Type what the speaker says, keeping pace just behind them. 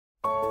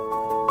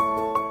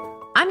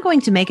I'm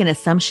going to make an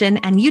assumption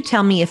and you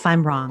tell me if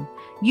I'm wrong.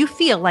 You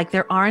feel like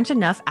there aren't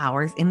enough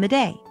hours in the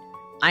day.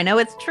 I know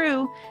it's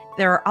true.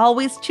 There are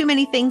always too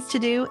many things to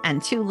do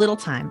and too little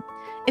time.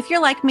 If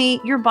you're like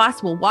me, your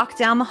boss will walk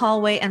down the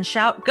hallway and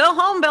shout, "Go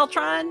home,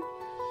 Beltran."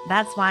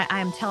 That's why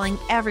I am telling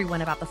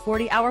everyone about the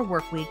 40-hour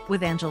work week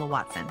with Angela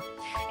Watson.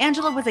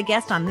 Angela was a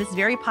guest on this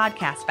very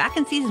podcast back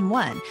in season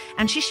 1,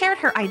 and she shared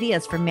her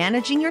ideas for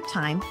managing your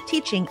time,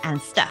 teaching,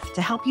 and stuff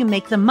to help you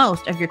make the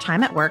most of your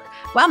time at work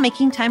while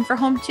making time for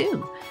home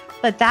too.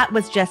 But that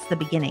was just the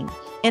beginning.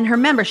 In her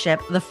membership,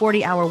 the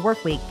 40-hour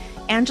work week,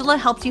 Angela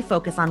helps you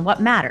focus on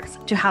what matters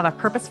to have a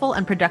purposeful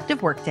and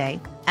productive workday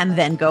and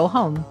then go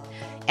home.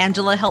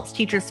 Angela helps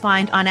teachers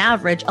find, on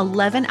average,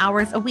 11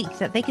 hours a week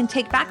that they can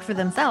take back for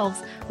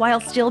themselves while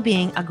still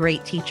being a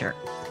great teacher.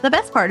 The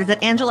best part is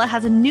that Angela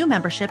has a new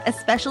membership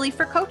especially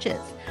for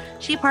coaches.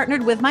 She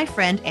partnered with my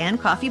friend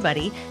and coffee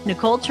buddy,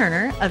 Nicole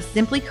Turner of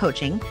Simply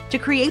Coaching, to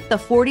create the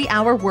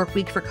 40-hour work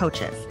week for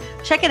coaches.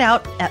 Check it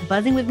out at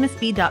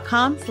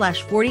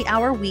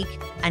buzzingwithmissb.com/40-hour week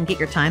and get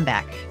your time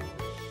back.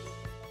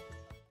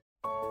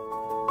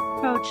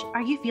 Coach,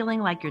 are you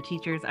feeling like your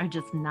teachers are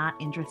just not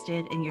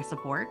interested in your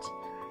support?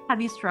 Have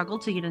you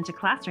struggled to get into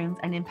classrooms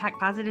and impact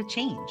positive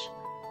change?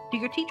 Do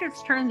your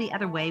teachers turn the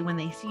other way when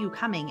they see you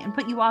coming and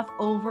put you off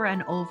over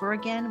and over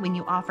again when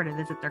you offer to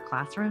visit their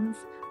classrooms?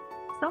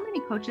 So many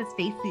coaches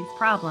face these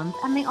problems,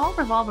 and they all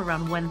revolve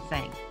around one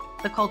thing: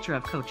 the culture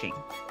of coaching.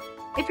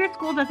 If your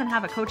school doesn't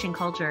have a coaching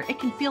culture, it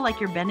can feel like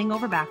you're bending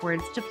over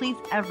backwards to please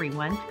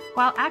everyone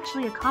while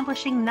actually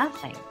accomplishing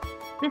nothing.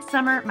 This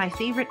summer, my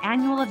favorite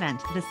annual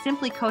event, the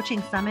Simply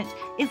Coaching Summit,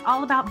 is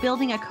all about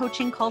building a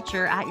coaching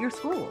culture at your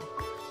school.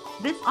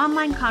 This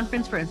online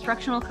conference for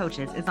instructional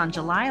coaches is on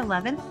July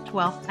 11th,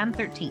 12th, and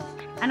 13th,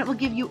 and it will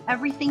give you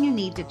everything you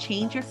need to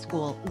change your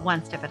school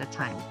one step at a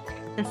time.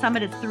 The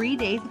summit is 3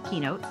 days of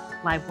keynotes,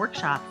 live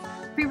workshops,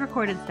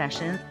 pre-recorded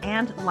sessions,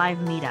 and live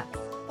meetups.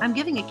 I'm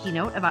giving a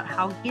keynote about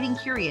how getting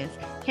curious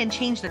can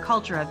change the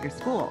culture of your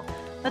school,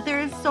 but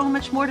there is so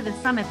much more to the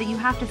summit that you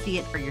have to see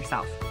it for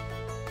yourself.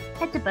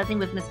 Head to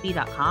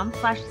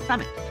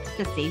buzzingwithmissb.com/summit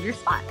to save your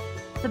spot.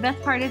 The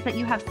best part is that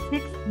you have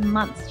 6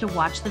 months to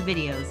watch the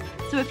videos.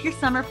 So if your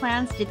summer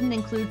plans didn't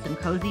include some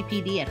cozy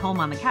PD at home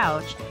on the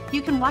couch,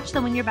 you can watch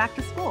them when you're back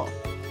to school.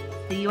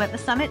 See you at the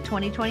Summit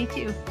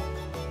 2022.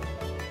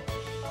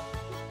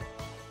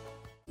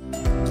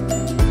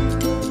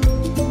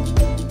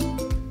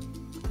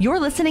 You're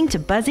listening to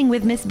Buzzing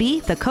with Miss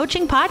B, the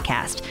coaching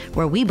podcast,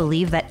 where we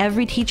believe that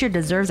every teacher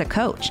deserves a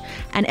coach,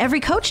 and every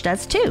coach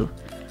does too.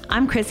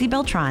 I'm Chrissy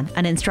Beltran,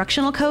 an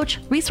instructional coach,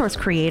 resource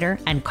creator,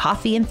 and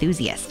coffee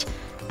enthusiast.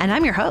 And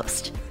I'm your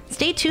host.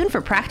 Stay tuned for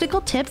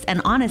practical tips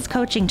and honest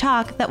coaching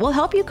talk that will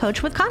help you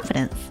coach with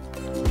confidence.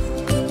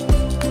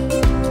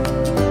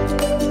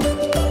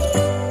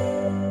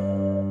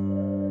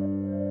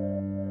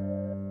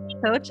 Hey,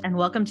 Coach, and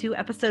welcome to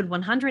episode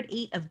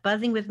 108 of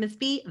Buzzing with Miss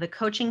B, the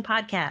coaching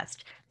podcast.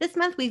 This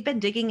month, we've been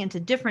digging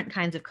into different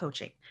kinds of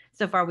coaching.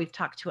 So far, we've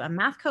talked to a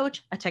math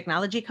coach, a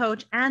technology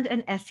coach, and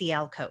an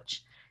SEL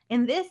coach.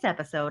 In this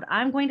episode,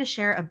 I'm going to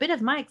share a bit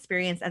of my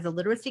experience as a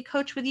literacy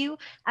coach with you,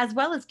 as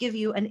well as give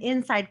you an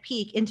inside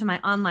peek into my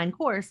online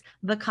course,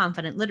 The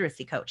Confident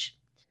Literacy Coach.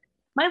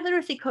 My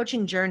literacy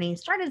coaching journey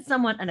started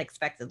somewhat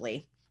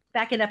unexpectedly.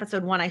 Back in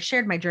episode 1, I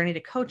shared my journey to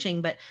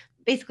coaching, but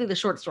basically the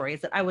short story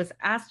is that I was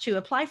asked to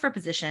apply for a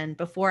position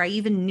before I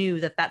even knew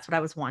that that's what I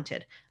was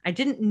wanted. I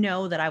didn't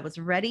know that I was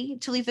ready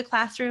to leave the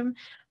classroom,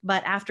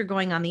 but after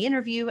going on the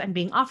interview and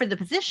being offered the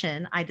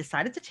position, I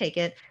decided to take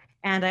it.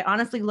 And I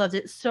honestly loved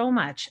it so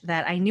much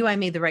that I knew I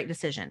made the right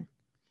decision.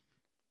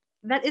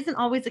 That isn't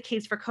always the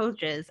case for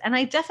coaches. And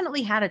I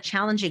definitely had a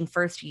challenging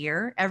first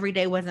year. Every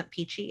day wasn't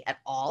peachy at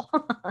all.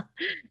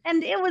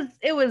 And it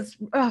was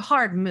a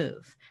hard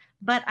move.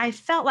 But I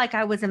felt like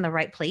I was in the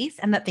right place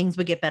and that things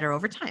would get better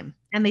over time.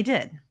 And they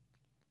did.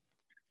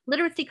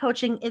 Literacy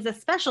coaching is a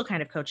special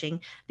kind of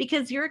coaching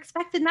because you're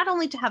expected not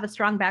only to have a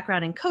strong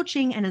background in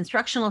coaching and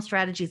instructional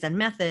strategies and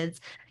methods,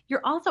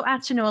 you're also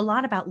asked to know a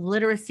lot about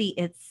literacy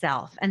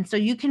itself. And so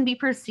you can be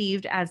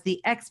perceived as the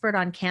expert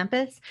on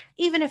campus,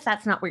 even if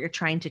that's not what you're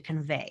trying to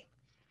convey.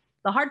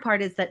 The hard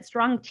part is that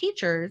strong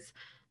teachers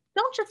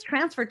don't just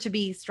transfer to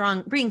being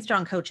strong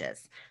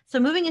coaches. So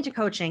moving into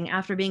coaching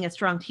after being a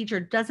strong teacher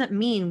doesn't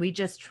mean we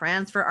just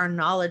transfer our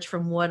knowledge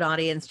from one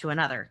audience to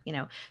another.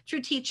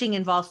 True teaching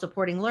involves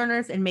supporting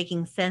learners and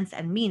making sense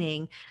and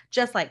meaning,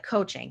 just like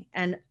coaching.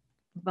 And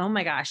oh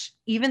my gosh,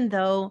 even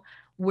though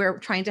we're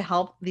trying to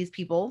help these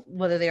people,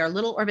 whether they are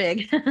little or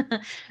big,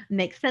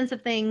 make sense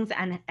of things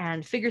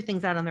and figure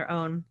things out on their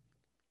own,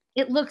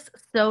 it looks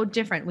so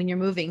different when you're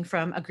moving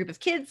from a group of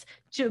kids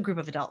to a group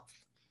of adults.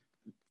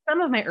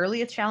 Some of my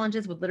earliest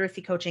challenges with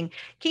literacy coaching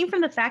came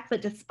from the fact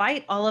that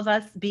despite all of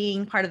us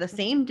being part of the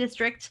same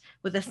district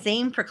with the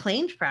same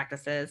proclaimed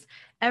practices,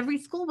 every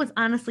school was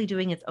honestly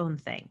doing its own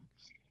thing.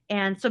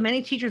 And so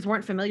many teachers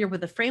weren't familiar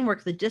with the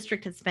framework the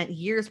district had spent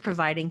years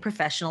providing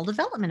professional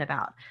development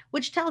about,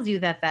 which tells you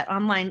that that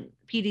online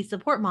PD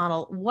support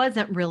model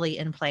wasn't really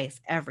in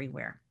place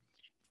everywhere.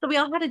 So we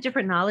all had a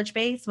different knowledge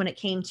base when it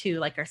came to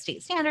like our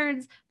state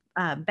standards,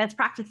 best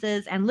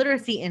practices, and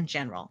literacy in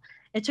general.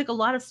 It took a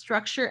lot of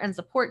structure and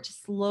support to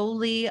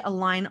slowly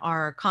align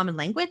our common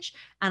language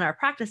and our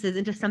practices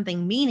into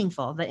something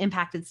meaningful that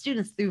impacted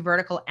students through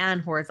vertical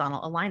and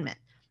horizontal alignment.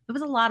 It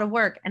was a lot of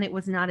work and it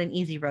was not an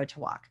easy road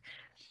to walk.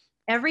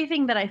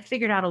 Everything that I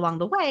figured out along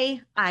the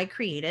way, I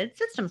created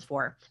systems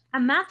for.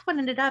 And that's what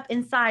ended up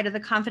inside of the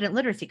Confident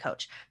Literacy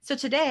Coach. So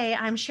today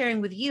I'm sharing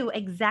with you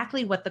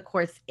exactly what the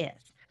course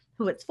is,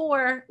 who it's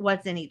for,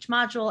 what's in each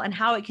module, and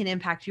how it can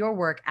impact your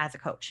work as a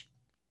coach.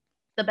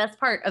 The best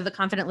part of the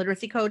Confident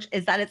Literacy Coach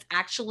is that it's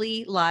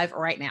actually live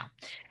right now.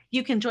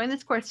 You can join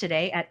this course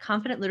today at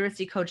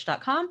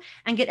confidentliteracycoach.com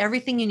and get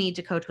everything you need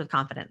to coach with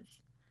confidence.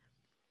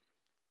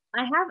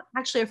 I have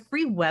actually a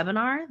free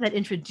webinar that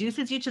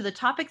introduces you to the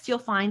topics you'll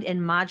find in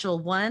Module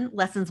 1,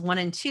 Lessons 1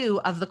 and 2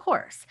 of the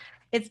course.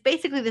 It's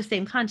basically the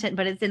same content,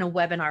 but it's in a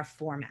webinar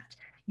format.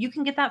 You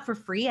can get that for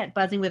free at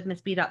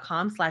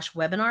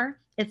buzzingwithmsb.com/webinar.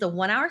 It's a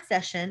 1-hour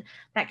session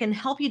that can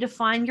help you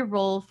define your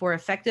role for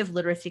effective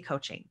literacy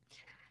coaching.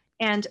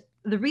 And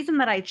the reason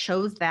that I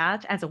chose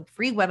that as a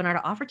free webinar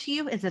to offer to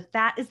you is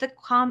that is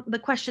the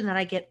question that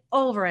I get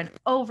over and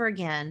over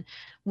again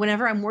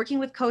whenever I'm working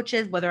with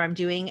coaches, whether I'm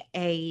doing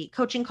a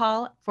coaching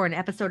call for an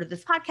episode of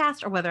this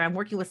podcast or whether I'm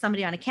working with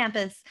somebody on a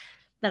campus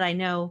that I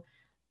know.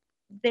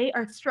 They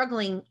are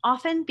struggling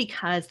often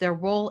because their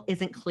role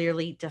isn't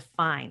clearly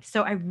defined.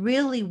 So I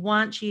really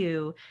want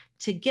you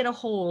to get a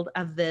hold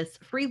of this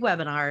free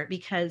webinar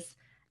because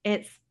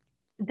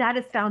that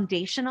is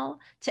foundational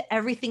to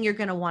everything you're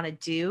going to want to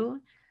do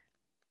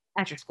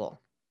at your school.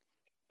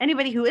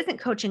 Anybody who isn't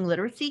coaching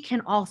literacy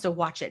can also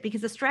watch it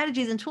because the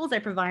strategies and tools I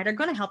provide are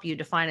going to help you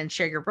define and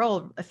share your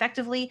role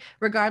effectively,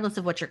 regardless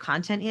of what your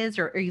content is,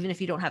 or even if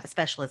you don't have a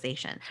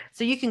specialization.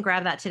 So you can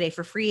grab that today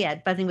for free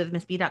at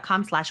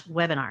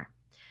buzzingwithmsb.com/webinar.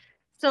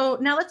 So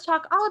now let's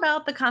talk all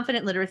about the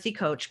Confident Literacy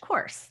Coach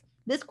course.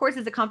 This course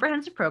is a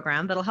comprehensive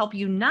program that'll help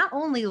you not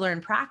only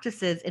learn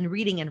practices in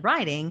reading and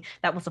writing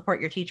that will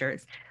support your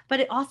teachers, but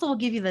it also will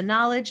give you the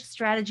knowledge,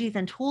 strategies,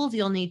 and tools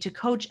you'll need to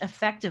coach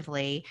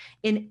effectively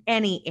in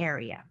any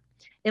area.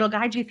 It'll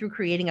guide you through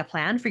creating a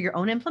plan for your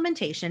own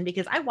implementation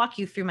because I walk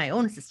you through my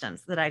own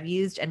systems that I've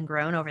used and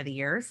grown over the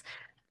years.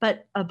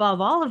 But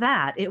above all of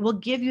that, it will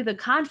give you the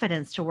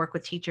confidence to work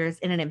with teachers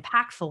in an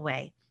impactful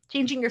way,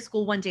 changing your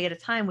school one day at a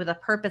time with a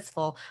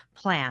purposeful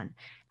plan.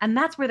 And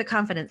that's where the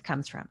confidence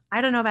comes from. I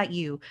don't know about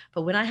you,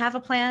 but when I have a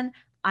plan,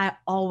 I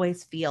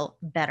always feel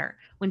better.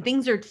 When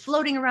things are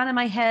floating around in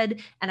my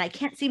head and I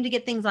can't seem to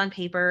get things on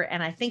paper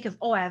and I think of,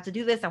 oh, I have to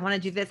do this, I want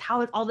to do this, how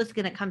is all this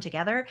going to come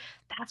together?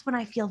 That's when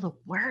I feel the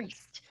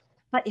worst.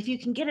 But if you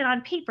can get it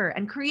on paper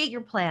and create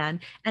your plan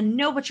and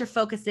know what your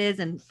focus is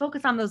and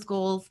focus on those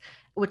goals,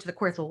 which the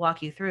course will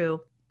walk you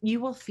through,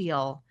 you will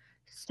feel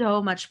so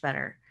much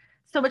better,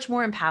 so much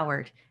more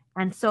empowered,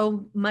 and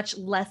so much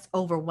less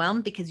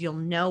overwhelmed because you'll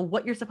know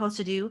what you're supposed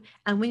to do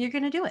and when you're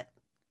going to do it.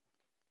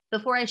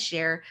 Before I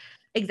share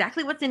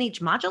exactly what's in each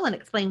module and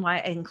explain why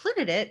I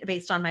included it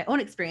based on my own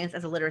experience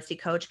as a literacy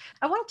coach,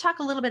 I want to talk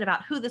a little bit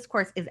about who this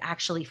course is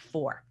actually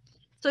for.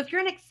 So if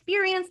you're an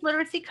experienced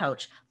literacy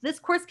coach, this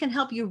course can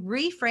help you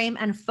reframe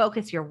and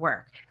focus your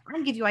work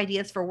and give you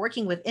ideas for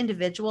working with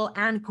individual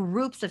and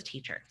groups of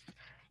teachers.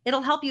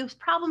 It'll help you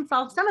problem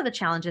solve some of the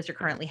challenges you're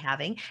currently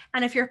having.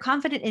 And if you're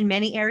confident in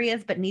many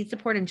areas but need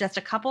support in just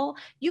a couple,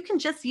 you can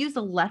just use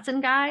a lesson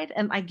guide.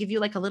 And I give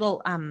you like a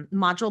little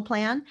module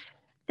plan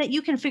that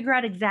you can figure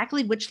out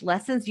exactly which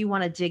lessons you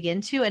want to dig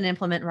into and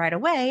implement right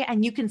away.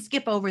 And you can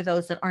skip over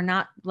those that are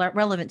not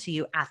relevant to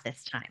you at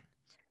this time.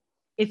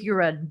 If you're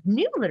a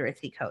new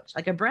literacy coach,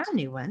 like a brand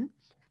new one,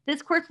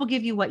 this course will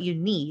give you what you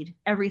need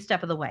every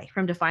step of the way,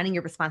 from defining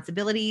your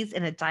responsibilities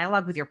in a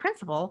dialogue with your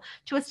principal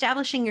to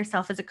establishing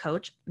yourself as a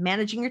coach,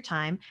 managing your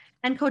time,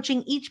 and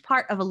coaching each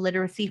part of a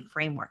literacy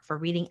framework for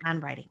reading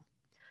and writing.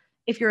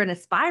 If you're an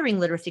aspiring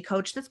literacy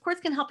coach, this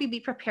course can help you be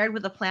prepared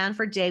with a plan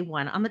for day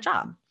one on the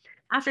job.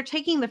 After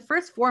taking the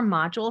first 4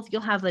 modules,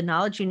 you'll have the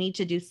knowledge you need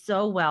to do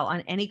so well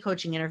on any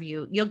coaching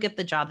interview. You'll get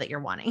the job that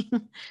you're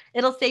wanting.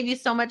 It'll save you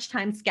so much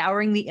time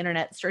scouring the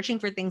internet, searching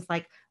for things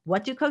like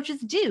what do coaches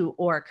do,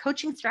 or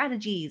coaching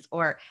strategies,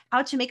 or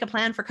how to make a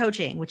plan for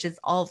coaching, which is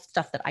all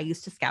stuff that I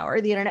used to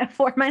scour the internet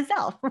for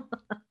myself.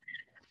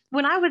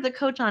 When I was a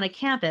coach on a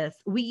campus,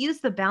 we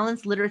used the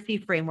balanced literacy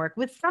framework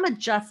with some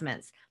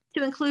adjustments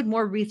to include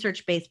more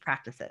research-based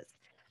practices.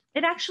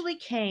 It actually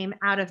came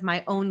out of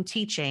my own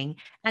teaching,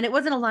 and it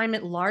was in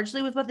alignment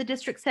largely with what the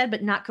district said,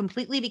 but not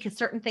completely, because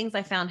certain things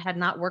I found had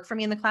not worked for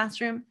me in the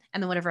classroom.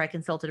 And then whenever I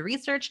consulted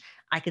research,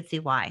 I could see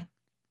why.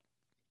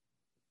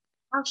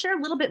 I'll share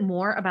a little bit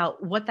more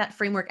about what that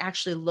framework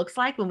actually looks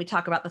like when we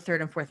talk about the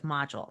 3rd and 4th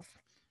modules.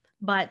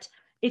 But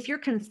if you're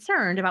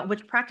concerned about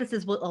which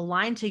practices will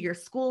align to your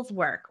school's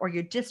work or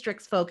your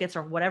district's focus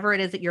or whatever it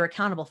is that you're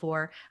accountable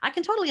for, I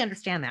can totally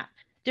understand that.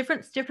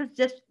 Different districts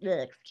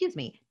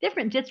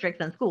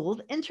and schools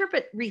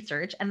interpret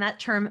research and that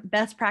term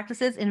best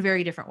practices in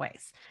very different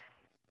ways.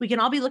 We can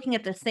all be looking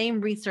at the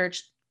same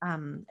research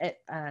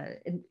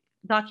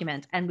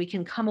document and we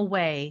can come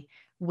away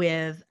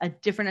with a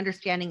different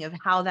understanding of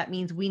how that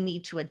means we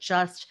need to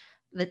adjust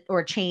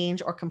or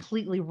change or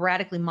completely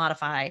radically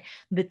modify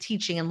the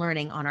teaching and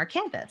learning on our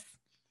campus.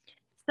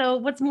 So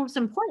what's most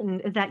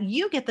important is that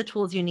you get the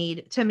tools you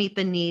need to meet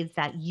the needs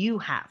that you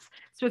have.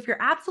 So if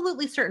you're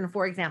absolutely certain,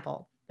 for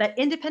example, that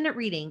independent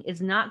reading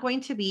is not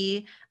going to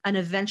be an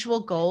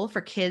eventual goal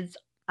for kids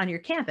on your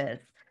campus,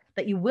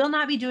 that you will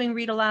not be doing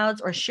read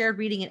alouds or shared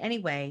reading in any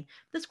way,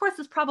 this course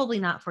is probably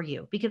not for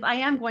you, because I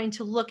am going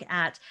to look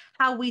at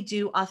how we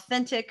do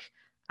authentic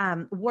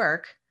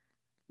work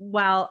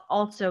while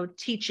also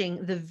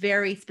teaching the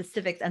very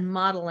specifics and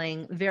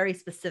modeling very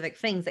specific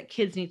things that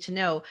kids need to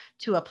know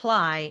to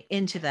apply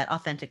into that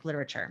authentic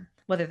literature,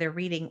 whether they're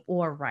reading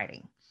or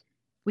writing.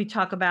 We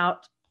talk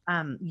about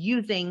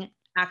using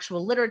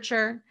actual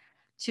literature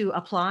to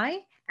apply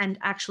and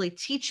actually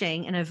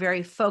teaching in a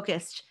very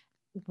focused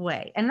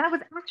way. And that was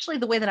actually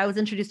the way that I was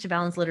introduced to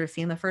balanced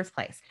literacy in the first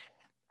place.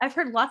 I've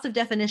heard lots of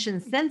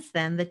definitions since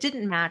then that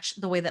didn't match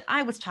the way that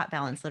I was taught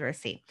balanced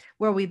literacy,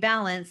 where we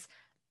balance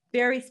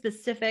very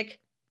specific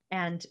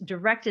and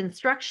direct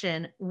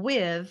instruction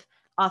with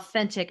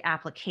authentic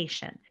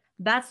application.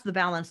 That's the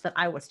balance that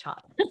I was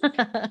taught.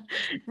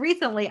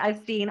 Recently,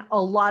 I've seen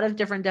a lot of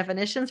different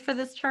definitions for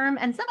this term,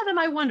 and some of them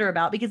I wonder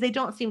about because they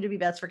don't seem to be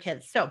best for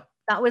kids. So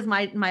that was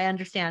my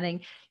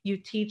understanding. You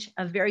teach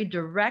a very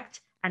direct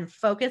and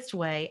focused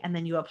way, and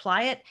then you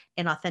apply it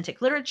in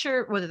authentic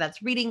literature, whether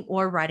that's reading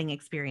or writing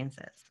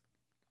experiences.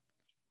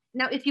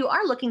 Now, if you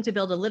are looking to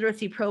build a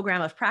literacy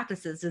program of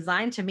practices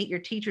designed to meet your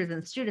teachers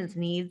and students'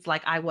 needs,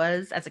 like I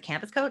was as a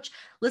campus coach,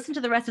 listen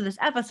to the rest of this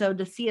episode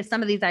to see if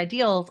some of these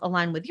ideals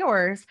align with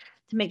yours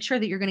to make sure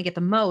that you're going to get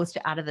the most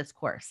out of this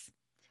course.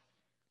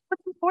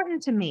 What's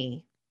important to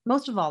me,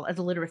 most of all, as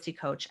a literacy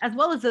coach, as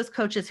well as those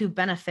coaches who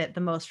benefit the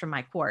most from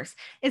my course,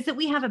 is that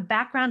we have a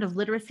background of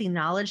literacy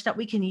knowledge that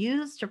we can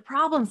use to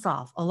problem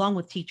solve along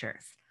with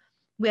teachers.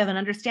 We have an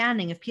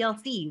understanding of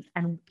PLCs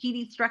and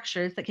PD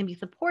structures that can be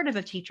supportive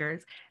of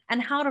teachers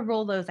and how to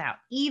roll those out,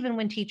 even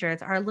when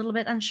teachers are a little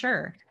bit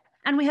unsure.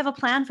 And we have a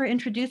plan for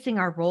introducing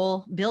our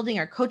role, building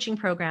our coaching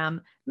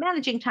program,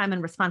 managing time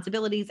and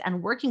responsibilities,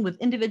 and working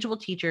with individual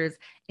teachers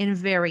in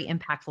very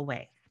impactful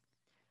ways.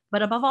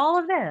 But above all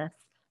of this,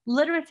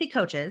 literacy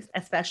coaches,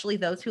 especially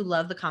those who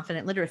love the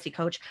Confident Literacy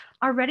Coach,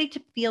 are ready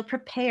to feel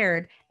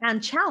prepared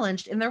and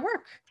challenged in their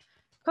work.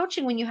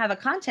 Coaching when you have a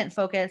content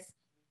focus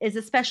is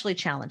especially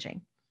challenging.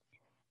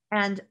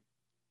 And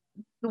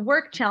the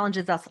work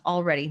challenges us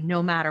already,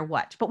 no matter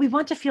what, but we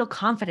want to feel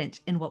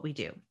confident in what we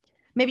do.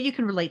 Maybe you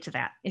can relate to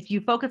that. If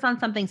you focus on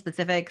something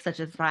specific,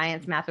 such as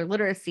science, math, or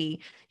literacy,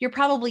 you're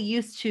probably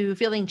used to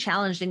feeling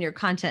challenged in your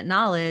content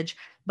knowledge,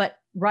 but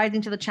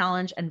rising to the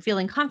challenge and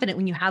feeling confident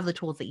when you have the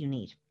tools that you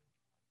need.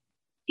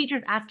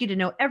 Teachers ask you to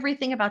know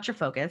everything about your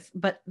focus,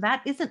 but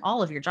that isn't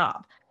all of your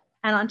job.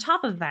 And on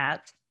top of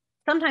that,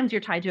 sometimes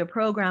you're tied to a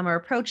program or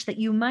approach that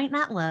you might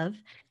not love,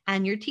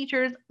 and your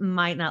teachers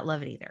might not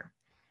love it either.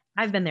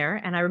 I've been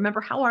there, and I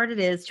remember how hard it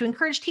is to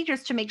encourage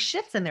teachers to make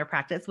shifts in their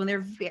practice when they're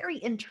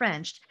very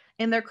entrenched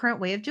in their current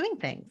way of doing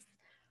things.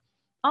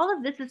 All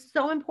of this is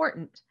so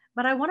important,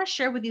 but I want to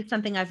share with you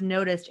something I've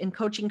noticed in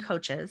coaching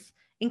coaches,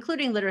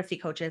 including literacy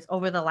coaches,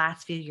 over the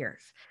last few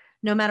years.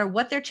 No matter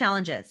what their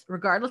challenge is,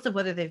 regardless of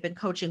whether they've been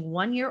coaching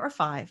 1 year or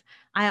 5,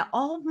 I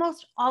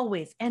almost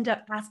always end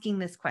up asking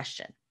this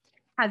question: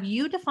 have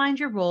you defined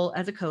your role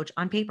as a coach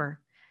on paper?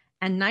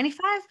 And 95%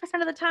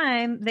 of the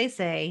time, they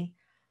say,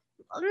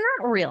 well,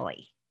 not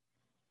really.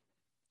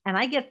 And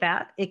I get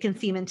that. It can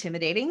seem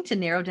intimidating to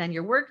narrow down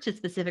your work to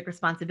specific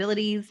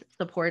responsibilities,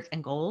 supports,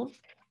 and goals.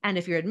 And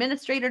if your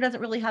administrator doesn't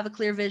really have a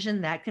clear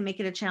vision, that can make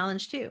it a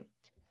challenge too.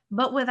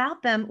 But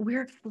without them,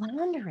 we're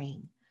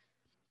floundering.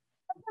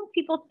 Sometimes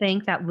people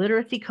think that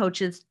literacy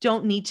coaches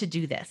don't need to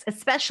do this,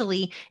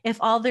 especially if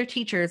all their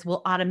teachers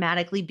will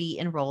automatically be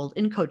enrolled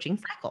in coaching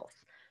cycles,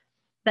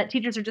 that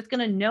teachers are just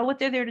going to know what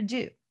they're there to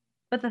do.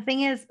 But the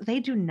thing is, they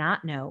do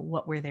not know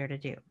what we're there to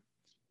do.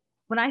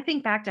 When I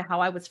think back to how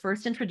I was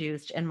first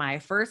introduced in my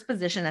first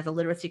position as a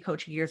literacy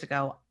coach years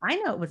ago, I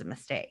know it was a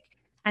mistake.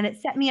 And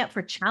it set me up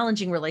for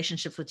challenging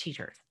relationships with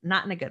teachers,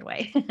 not in a good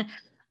way.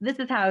 This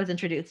is how I was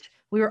introduced.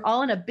 We were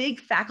all in a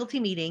big faculty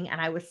meeting, and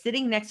I was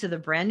sitting next to the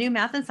brand new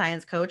math and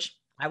science coach.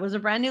 I was a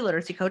brand new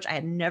literacy coach. I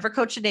had never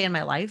coached a day in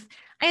my life.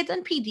 I had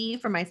done PD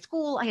for my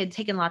school. I had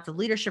taken lots of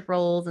leadership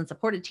roles and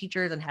supported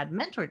teachers and had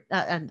mentored,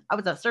 and I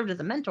was served as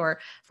a mentor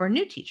for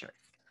new teachers,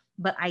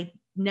 but I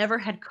never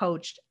had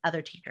coached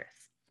other teachers.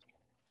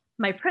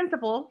 My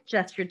principal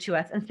gestured to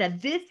us and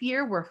said, this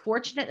year we're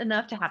fortunate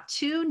enough to have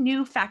 2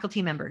 new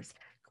faculty members.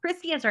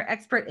 Chrissy is our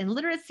expert in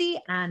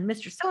literacy, and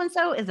Mr.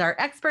 So-and-so is our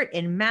expert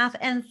in math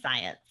and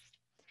science.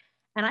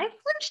 And I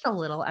flinched a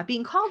little at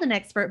being called an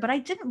expert, but I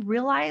didn't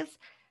realize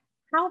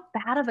how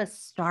bad of a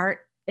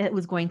start it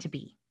was going to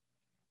be.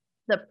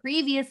 The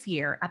previous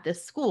year at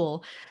this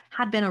school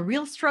had been a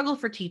real struggle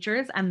for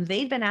teachers, and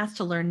they'd been asked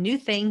to learn new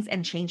things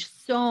and change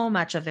so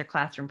much of their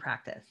classroom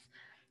practice.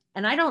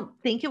 And I don't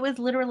think it was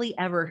literally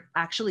ever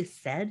actually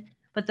said,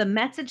 but the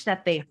message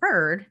that they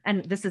heard,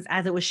 and this is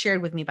as it was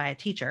shared with me by a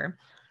teacher,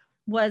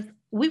 was,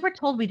 we were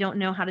told we don't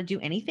know how to do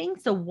anything.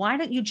 So why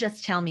don't you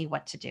just tell me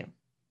what to do?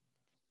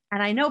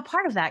 And I know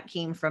part of that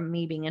came from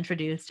me being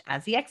introduced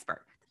as the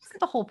expert. This isn't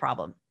the whole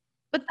problem,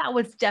 but that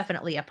was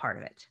definitely a part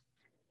of it.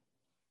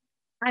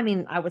 I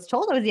mean, I was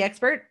told I was the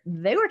expert.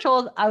 They were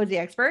told I was the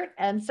expert.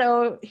 And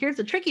so here's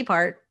the tricky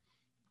part.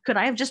 Could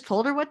I have just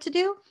told her what to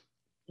do?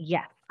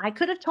 Yes. I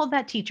could have told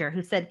that teacher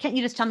who said, "Can't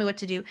you just tell me what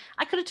to do?"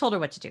 I could have told her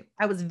what to do.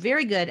 I was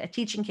very good at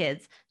teaching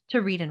kids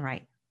to read and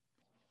write.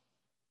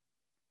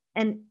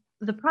 And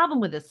the problem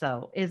with this,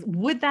 though, is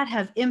would that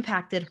have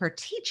impacted her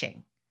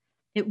teaching?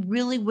 It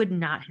really would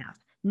not have.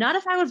 Not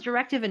if I was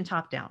directive and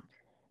top down.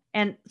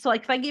 And so,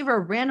 like, if I gave her a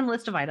random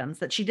list of items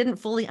that she didn't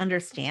fully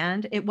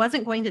understand, it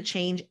wasn't going to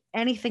change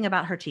anything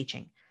about her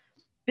teaching.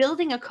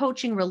 Building a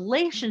coaching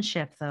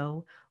relationship,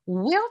 though,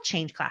 will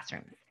change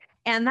classrooms.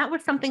 And that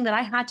was something that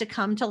I had to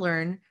come to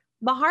learn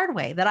the hard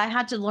way, that I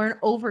had to learn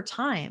over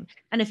time.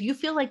 And if you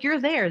feel like you're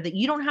there, that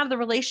you don't have the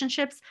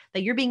relationships,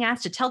 that you're being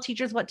asked to tell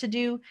teachers what to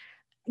do,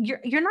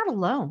 you're not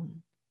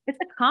alone. It's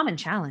a common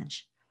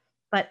challenge,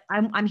 but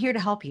I'm here to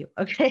help you.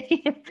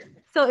 Okay.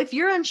 So if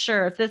you're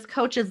unsure if this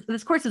course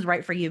is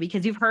right for you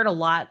because you've heard a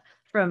lot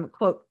from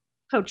quote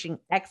coaching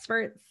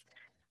experts,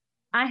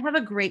 I have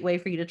a great way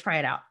for you to try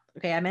it out.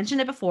 Okay, I mentioned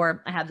it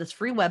before. I have this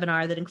free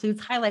webinar that includes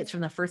highlights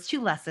from the first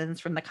 2 lessons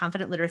from the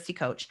Confident Literacy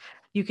Coach.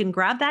 You can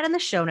grab that in the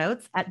show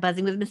notes at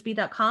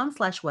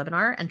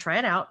buzzingwithmissb.com/webinar and try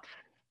it out.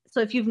 So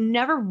if you've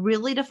never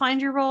really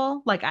defined your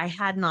role, like I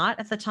had not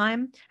at the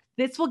time,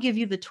 this will give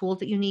you the tools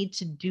that you need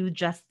to do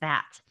just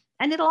that.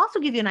 And it'll also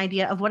give you an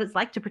idea of what it's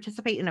like to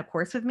participate in a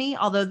course with me,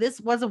 although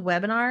this was a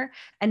webinar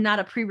and not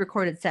a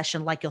pre-recorded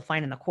session like you'll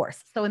find in the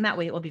course. So in that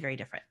way, it will be very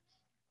different.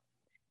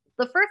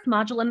 The first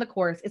module in the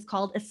course is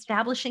called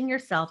Establishing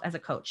Yourself as a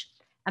Coach.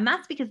 And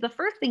that's because the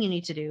first thing you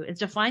need to do is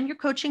define your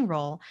coaching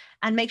role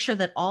and make sure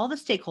that all the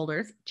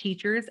stakeholders,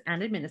 teachers,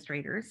 and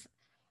administrators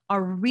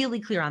are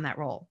really clear on that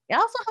role. It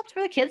also helps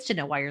for the kids to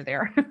know why you're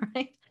there,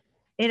 right?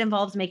 It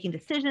involves making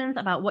decisions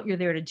about what you're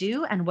there to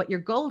do and what your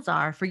goals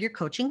are for your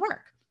coaching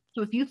work.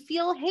 So if you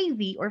feel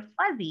hazy or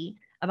fuzzy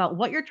about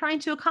what you're trying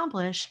to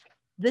accomplish,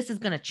 this is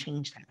going to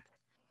change that.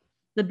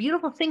 The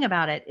beautiful thing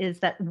about it is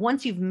that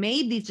once you've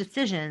made these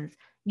decisions,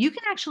 you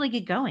can actually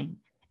get going.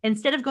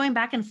 Instead of going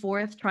back and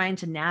forth trying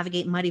to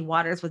navigate muddy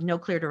waters with no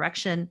clear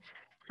direction,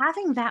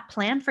 having that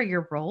plan for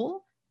your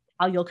role,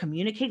 how you'll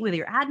communicate with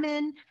your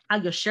admin, how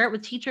you'll share it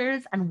with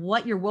teachers, and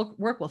what your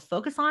work will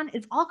focus on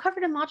is all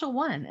covered in Module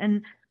 1.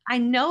 And I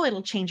know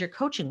it'll change your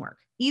coaching work,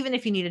 even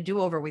if you need a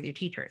do-over with your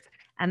teachers.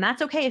 And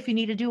that's okay if you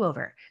need a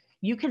do-over.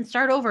 You can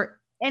start over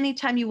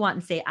anytime you want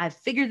and say, "I've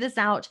figured this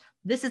out.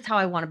 This is how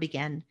I want to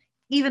begin."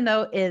 Even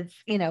though it's,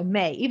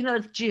 May, even though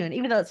it's June,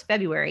 even though it's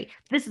February,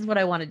 this is what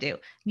I want to do.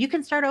 You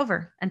can start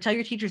over and tell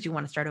your teachers you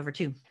want to start over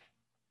too.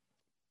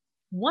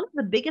 One of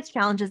the biggest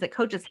challenges that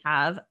coaches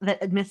have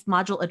that this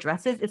module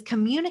addresses is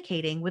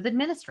communicating with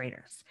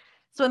administrators.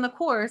 So in the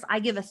course, I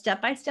give a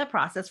step-by-step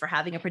process for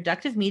having a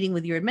productive meeting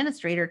with your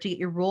administrator to get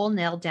your role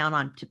nailed down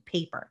onto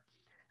paper.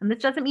 And this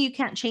doesn't mean you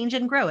can't change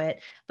and grow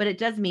it, but it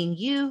does mean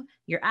you,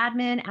 your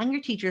admin, and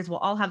your teachers will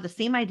all have the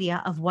same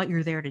idea of what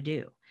you're there to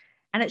do.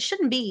 And it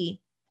shouldn't be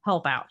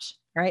help out,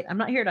 right? I'm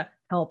not here to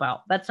help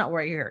out. That's not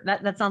where you're here.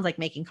 That sounds like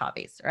making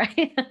copies,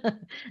 right?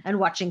 And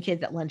watching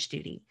kids at lunch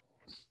duty.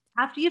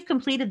 After you've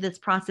completed this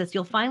process,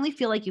 you'll finally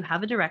feel like you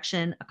have a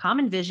direction, a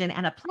common vision,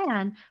 and a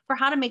plan for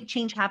how to make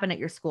change happen at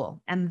your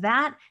school. And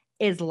that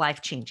is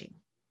life-changing.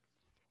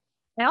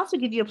 I also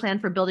give you a plan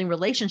for building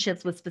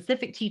relationships with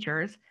specific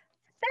teachers,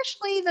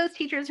 especially those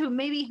teachers who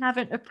maybe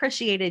haven't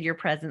appreciated your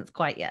presence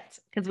quite yet,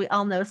 because we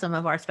all know some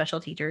of our special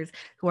teachers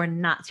who are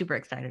not super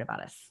excited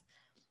about us.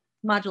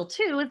 Module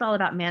 2 is all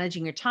about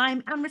managing your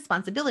time and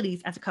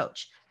responsibilities as a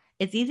coach.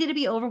 It's easy to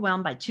be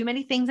overwhelmed by too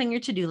many things on your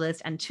to-do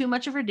list and too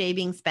much of your day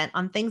being spent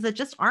on things that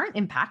just aren't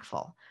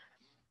impactful.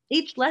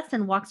 Each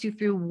lesson walks you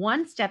through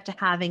one step to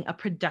having a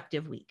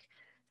productive week.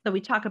 So we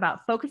talk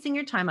about focusing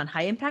your time on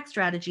high impact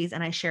strategies,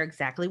 and I share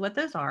exactly what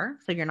those are,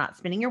 so you're not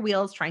spinning your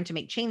wheels trying to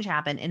make change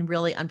happen in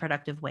really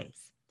unproductive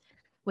ways.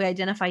 We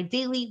identify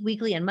daily,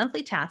 weekly, and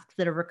monthly tasks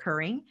that are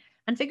recurring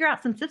and figure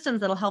out some systems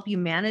that'll help you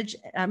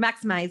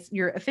maximize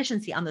your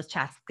efficiency on those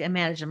tasks and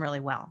manage them really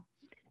well.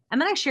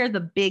 And then I share the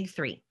big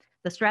 3,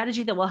 the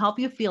strategy that will help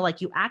you feel like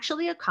you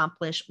actually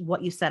accomplish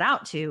what you set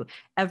out to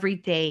every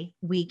day,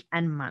 week,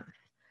 and month.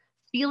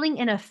 Feeling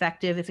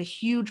ineffective is a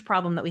huge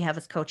problem that we have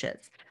as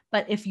coaches.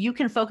 But if you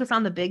can focus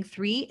on the big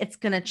 3, it's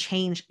going to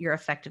change your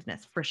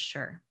effectiveness for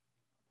sure.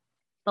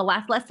 The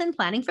last lesson,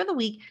 planning for the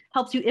week,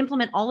 helps you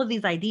implement all of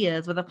these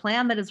ideas with a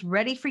plan that is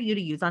ready for you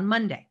to use on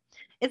Monday.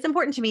 It's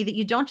important to me that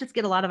you don't just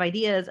get a lot of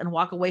ideas and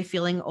walk away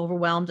feeling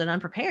overwhelmed and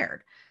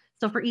unprepared.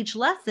 So for each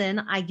lesson,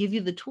 I give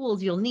you the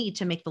tools you'll need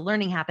to make the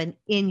learning happen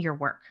in your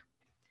work.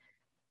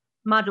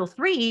 Module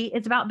 3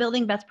 is about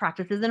building best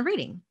practices in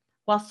reading.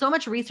 While so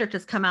much research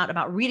has come out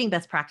about reading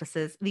best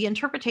practices, the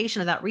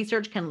interpretation of that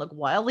research can look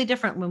wildly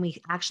different when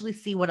we actually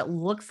see what it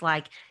looks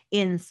like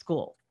in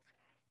school.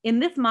 In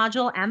this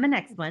module and the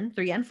next one,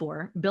 3 and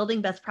 4,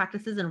 building best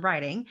practices in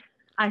writing,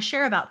 I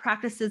share about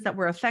practices that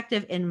were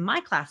effective in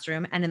my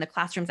classroom and in the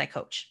classrooms I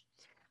coach.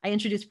 I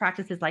introduce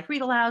practices like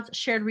read alouds,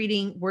 shared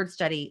reading, word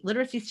study,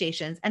 literacy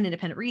stations, and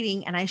independent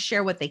reading, and I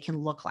share what they can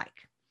look like.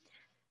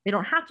 They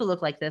don't have to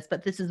look like this,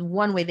 but this is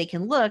one way they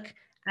can look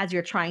as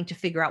you're trying to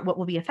figure out what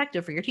will be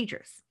effective for your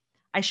teachers.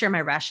 I share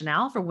my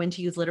rationale for when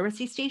to use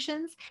literacy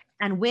stations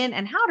and when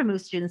and how to move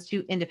students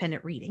to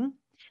independent reading.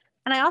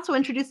 And I also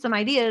introduce some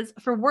ideas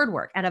for word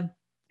work at a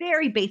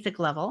very basic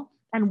level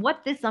and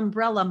what this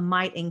umbrella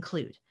might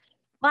include.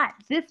 But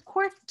this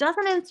course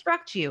doesn't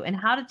instruct you in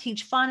how to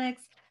teach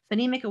phonics,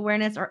 phonemic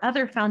awareness, or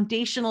other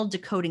foundational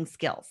decoding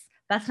skills.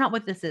 That's not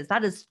what this is.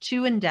 That is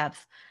too in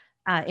depth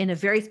in a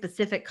very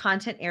specific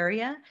content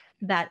area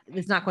that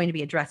is not going to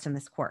be addressed in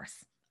this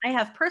course. I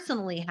have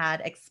personally had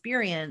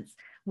experience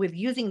with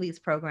using these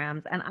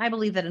programs, and I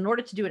believe that in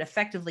order to do it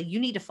effectively, you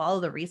need to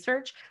follow the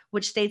research,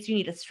 which states you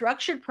need a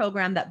structured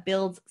program that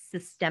builds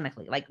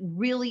systemically, like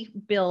really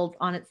builds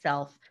on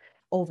itself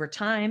over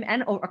time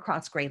and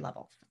across grade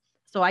levels.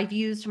 So I've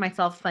used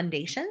myself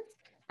Foundations,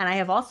 and I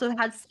have also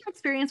had some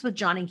experience with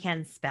John and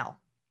Ken Spell.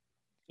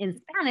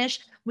 In Spanish,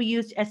 we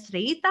used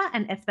Estrellita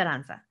and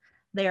Esperanza.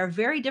 They are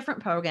very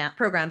different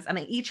programs, and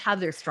they each have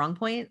their strong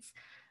points.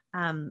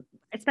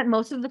 I spent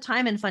most of the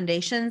time in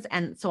Foundations,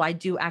 and so I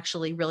do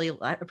actually really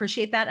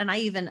appreciate that. And I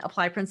even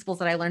apply principles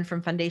that I learned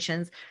from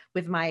Foundations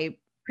with my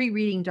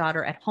pre-reading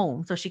daughter at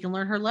home, so she can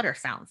learn her letter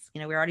sounds.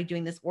 You know, we're already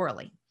doing this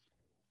orally.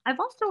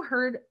 I've also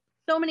heard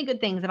so many good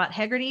things about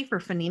Heggerty for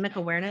phonemic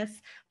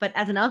awareness, but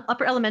as an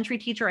upper elementary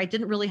teacher, I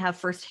didn't really have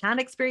firsthand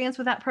experience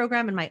with that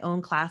program in my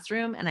own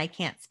classroom, and I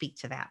can't speak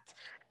to that.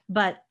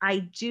 But I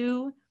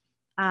do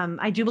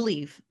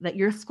believe that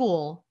your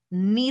school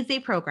needs a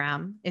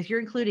program, if you're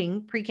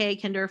including pre-K,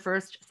 kinder,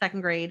 first,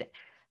 second grade,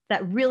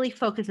 that really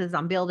focuses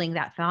on building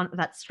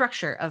that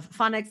structure of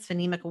phonics,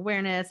 phonemic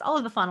awareness, all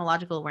of the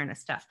phonological awareness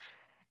stuff.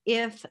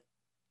 If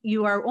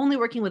you are only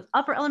working with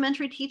upper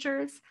elementary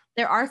teachers,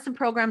 there are some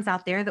programs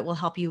out there that will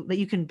help you, that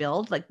you can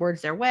build, like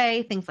Words Their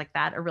Way, things like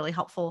that are really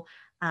helpful,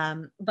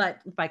 but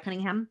by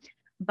Cunningham.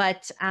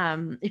 But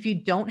if you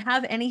don't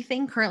have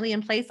anything currently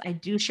in place, I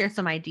do share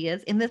some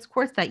ideas in this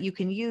course that you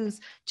can use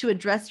to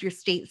address your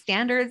state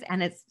standards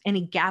and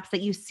any gaps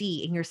that you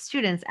see in your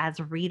students as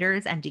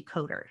readers and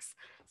decoders.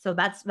 So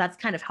that's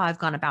kind of how I've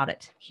gone about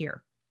it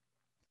here.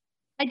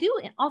 I do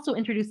also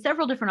introduce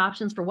several different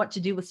options for what to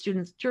do with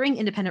students during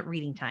independent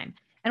reading time.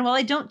 And while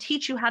I don't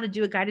teach you how to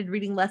do a guided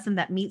reading lesson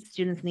that meets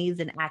students' needs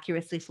in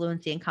accuracy,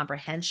 fluency, and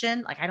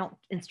comprehension, like I don't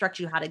instruct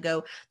you how to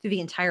go through the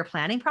entire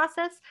planning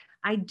process,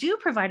 I do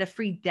provide a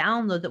free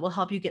download that will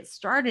help you get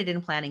started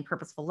in planning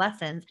purposeful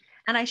lessons.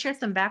 And I share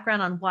some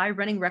background on why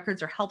running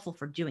records are helpful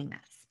for doing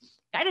this.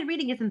 Guided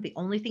reading isn't the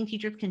only thing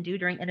teachers can do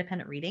during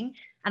independent reading.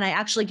 And I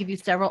actually give you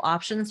several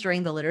options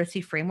during the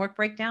literacy framework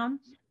breakdown,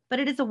 but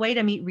it is a way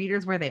to meet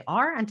readers where they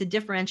are and to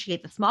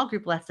differentiate the small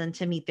group lesson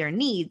to meet their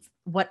needs,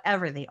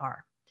 whatever they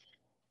are.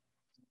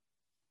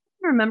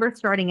 I remember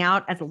starting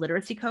out as a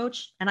literacy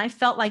coach, and I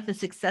felt like the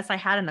success I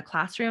had in the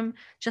classroom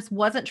just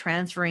wasn't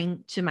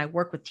transferring to my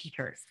work with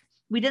teachers.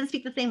 We didn't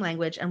speak the same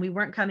language, and we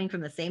weren't coming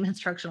from the same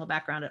instructional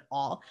background at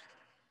all.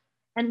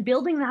 And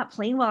building that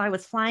plane while I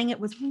was flying it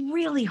was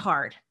really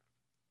hard.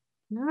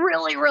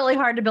 Really, really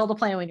hard to build a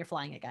plane when you're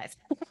flying it, guys.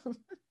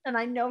 And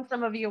I know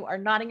some of you are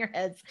nodding your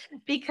heads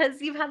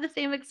because you've had the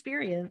same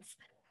experience.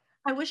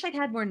 I wish I'd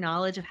had more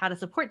knowledge of how to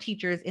support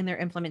teachers in their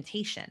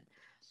implementation.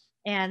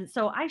 And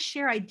so I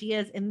share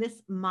ideas in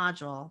this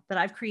module that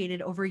I've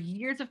created over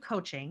years of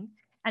coaching.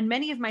 And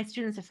many of my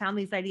students have found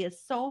these ideas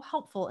so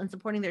helpful in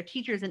supporting their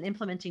teachers in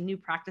implementing new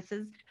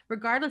practices,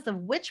 regardless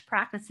of which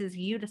practices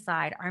you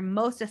decide are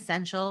most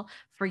essential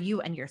for you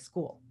and your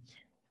school.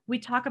 We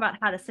talk about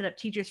how to set up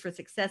teachers for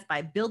success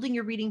by building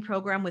your reading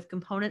program with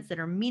components that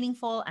are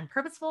meaningful and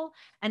purposeful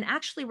and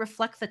actually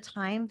reflect the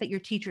time that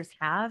your teachers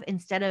have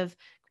instead of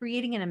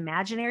creating an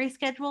imaginary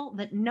schedule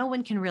that no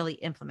one can really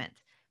implement.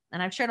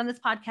 And I've shared on this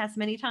podcast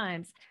many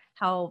times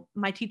how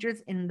my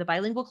teachers in the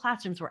bilingual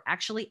classrooms were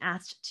actually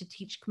asked to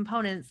teach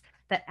components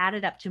that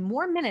added up to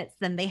more minutes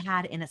than they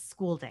had in a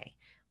school day.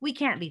 We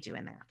can't be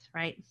doing that,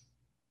 right?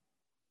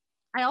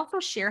 I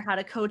also share how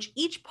to coach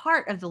each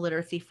part of the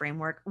literacy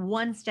framework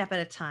one step at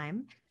a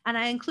time. And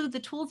I include the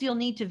tools you'll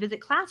need to visit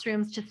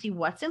classrooms to see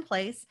what's in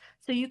place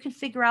so you can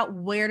figure out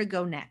where to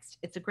go next.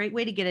 It's a great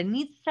way to get a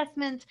needs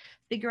assessment,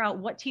 figure out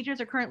what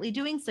teachers are currently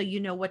doing so you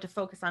know what to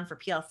focus on for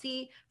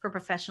PLC, for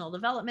professional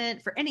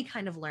development, for any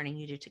kind of learning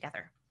you do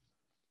together.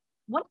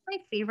 One of my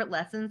favorite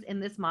lessons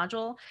in this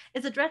module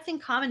is addressing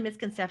common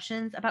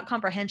misconceptions about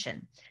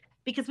comprehension.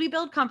 Because we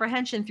build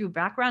comprehension through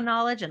background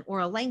knowledge and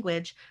oral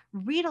language,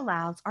 read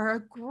alouds are a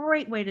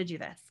great way to do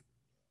this.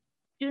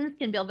 Students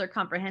can build their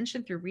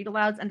comprehension through read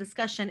alouds and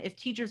discussion if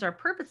teachers are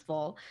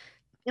purposeful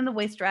in the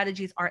way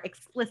strategies are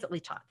explicitly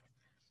taught.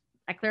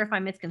 I clarify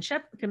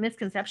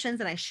misconceptions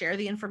and I share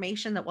the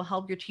information that will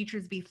help your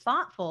teachers be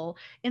thoughtful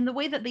in the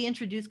way that they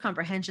introduce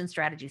comprehension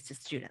strategies to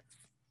students.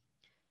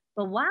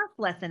 The last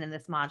lesson in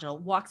this module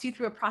walks you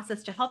through a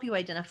process to help you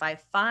identify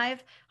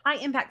 5 high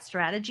impact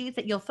strategies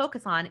that you'll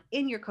focus on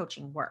in your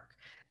coaching work.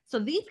 So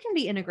these can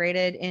be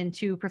integrated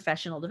into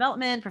professional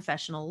development,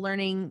 professional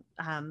learning.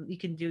 You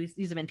can use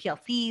them in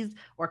PLCs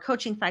or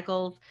coaching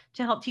cycles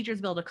to help teachers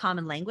build a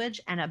common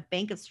language and a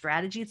bank of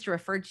strategies to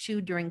refer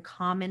to during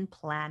common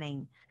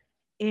planning.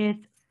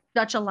 It's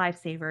such a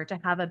lifesaver to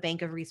have a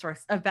bank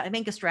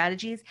of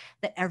strategies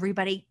that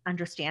everybody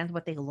understands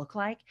what they look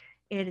like.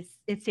 It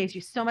saves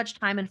you so much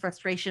time and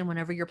frustration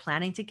whenever you're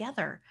planning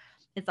together.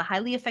 It's a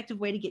highly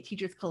effective way to get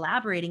teachers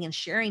collaborating and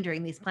sharing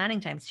during these planning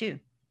times too.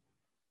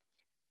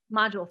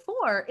 Module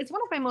 4 is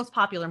one of my most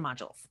popular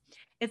modules.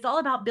 It's all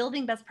about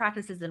building best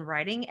practices in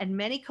writing, and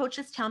many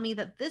coaches tell me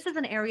that this is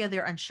an area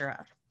they're unsure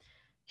of.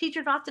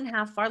 Teachers often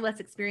have far less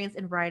experience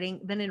in writing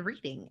than in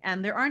reading,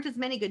 and there aren't as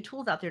many good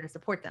tools out there to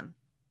support them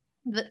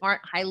that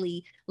aren't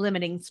highly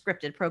limiting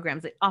scripted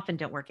programs that often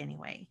don't work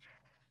anyway.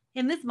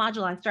 In this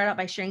module, I start out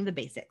by sharing the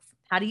basics: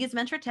 how to use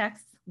mentor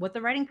texts, what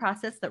the writing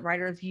process that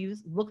writers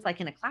use looks like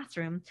in a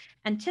classroom,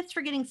 and tips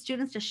for getting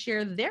students to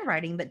share their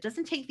writing that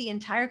doesn't take the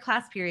entire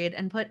class period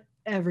and put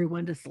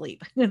everyone to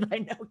sleep. I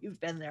know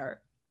you've been there.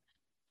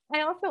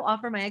 I also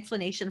offer my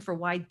explanation for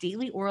why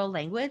daily oral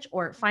language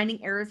or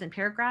finding errors in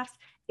paragraphs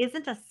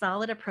isn't a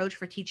solid approach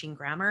for teaching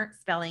grammar,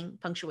 spelling,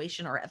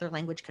 punctuation, or other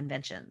language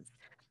conventions.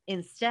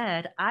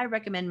 Instead, I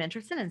recommend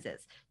mentor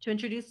sentences to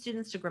introduce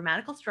students to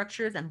grammatical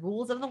structures and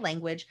rules of the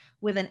language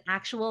with an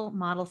actual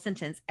model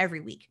sentence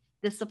every week.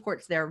 This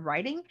supports their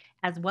writing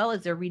as well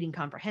as their reading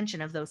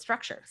comprehension of those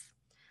structures.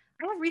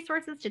 I have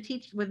resources to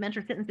teach with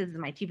mentor sentences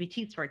in my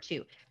TPT store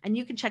too, and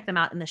you can check them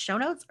out in the show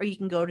notes, or you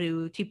can go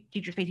to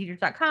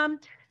teacherspayteachers.com,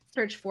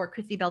 search for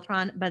Christy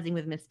Beltran Buzzing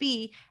with Miss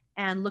B,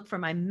 and look for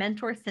my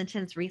mentor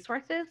sentence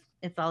resources.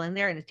 It's all in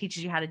there, and it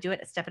teaches you how to do it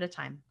a step at a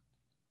time.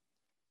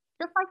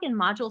 Just like in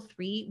Module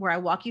 3, where I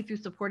walk you through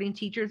supporting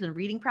teachers and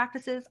reading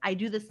practices, I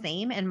do the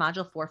same in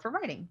Module 4 for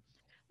writing.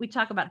 We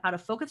talk about how to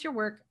focus your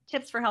work,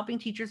 tips for helping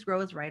teachers grow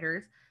as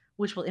writers,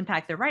 which will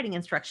impact their writing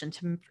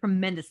instruction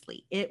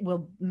tremendously. It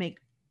will make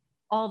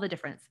all the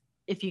difference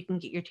if you can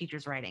get your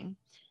teachers writing,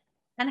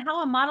 and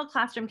how a model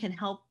classroom can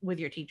help with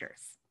your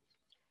teachers.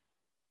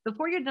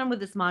 Before you're done with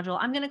this module,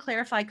 I'm going to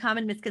clarify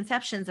common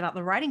misconceptions about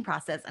the writing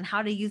process and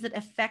how to use it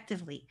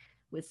effectively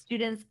with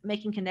students,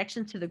 making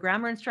connections to the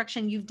grammar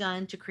instruction you've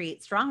done to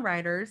create strong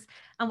writers.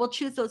 And we'll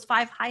choose those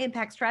 5 high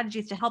impact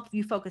strategies to help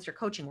you focus your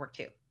coaching work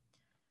too.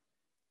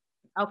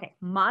 Okay,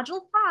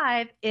 module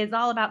 5 is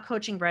all about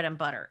coaching bread and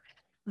butter.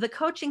 The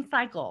coaching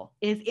cycle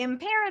is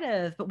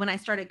imperative, but when I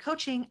started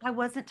coaching, I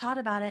wasn't taught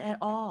about it at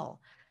all.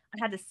 I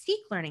had to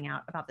seek learning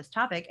out about this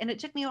topic, and it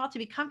took me a while to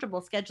be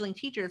comfortable scheduling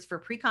teachers for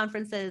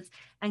pre-conferences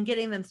and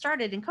getting them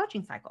started in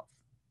coaching cycles.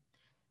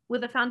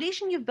 With the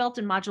foundation you've built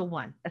in Module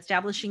 1,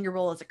 establishing your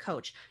role as a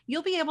coach,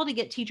 you'll be able to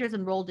get teachers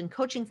enrolled in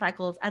coaching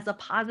cycles as a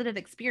positive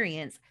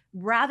experience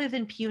rather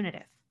than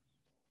punitive.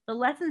 The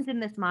lessons in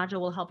this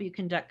module will help you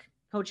conduct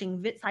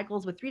coaching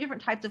cycles with 3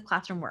 different types of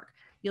classroom work.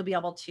 You'll be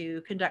able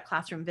to conduct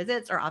classroom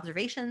visits or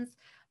observations,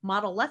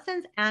 model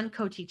lessons, and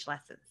co-teach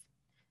lessons.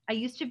 I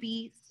used to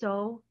be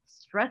so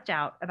stressed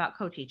out about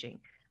co-teaching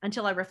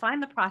until I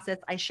refined the process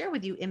I share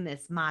with you in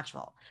this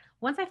module.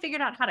 Once I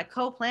figured out how to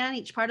co-plan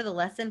each part of the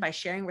lesson by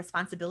sharing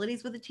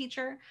responsibilities with the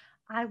teacher,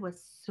 I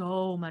was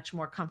so much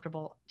more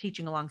comfortable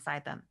teaching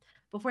alongside them.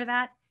 Before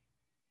that,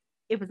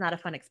 it was not a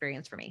fun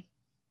experience for me.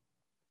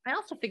 I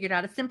also figured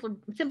out a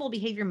simple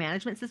behavior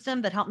management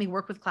system that helped me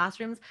work with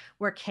classrooms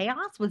where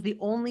chaos was the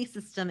only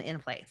system in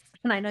place.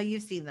 And I know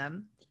you've seen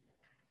them.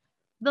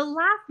 The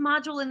last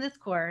module in this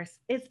course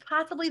is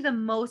possibly the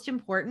most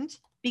important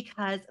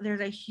because there's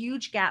a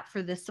huge gap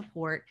for this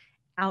support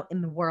out in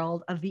the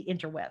world of the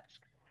interwebs.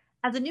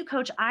 As a new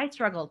coach, I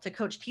struggled to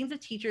coach teams of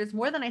teachers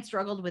more than I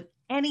struggled with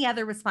any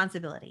other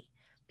responsibility.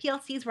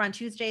 PLCs were on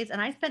Tuesdays,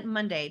 and I spent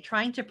Monday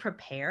trying to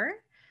prepare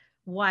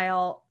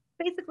while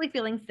basically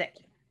feeling sick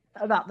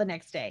about the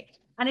next day.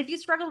 And if you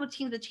struggle with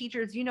teams of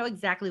teachers, you know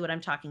exactly what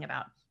I'm talking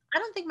about. I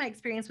don't think my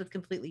experience was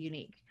completely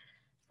unique.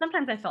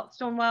 Sometimes I felt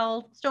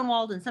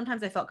stonewalled, and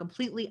sometimes I felt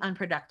completely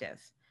unproductive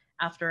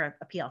after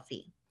a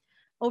PLC.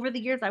 Over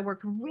the years, I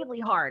worked really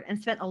hard and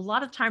spent a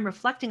lot of time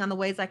reflecting on the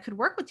ways I could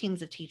work with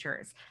teams of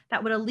teachers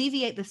that would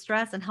alleviate the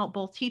stress and help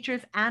both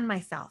teachers and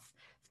myself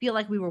feel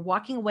like we were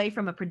walking away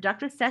from a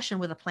productive session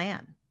with a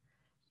plan.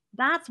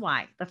 That's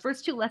why the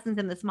first 2 lessons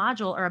in this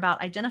module are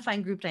about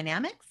identifying group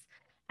dynamics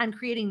and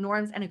creating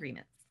norms and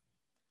agreements.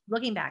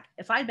 Looking back,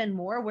 if I'd been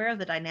more aware of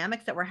the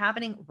dynamics that were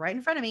happening right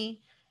in front of me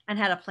and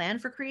had a plan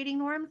for creating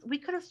norms, we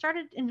could have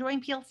started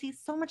enjoying PLCs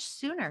so much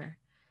sooner.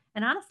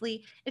 And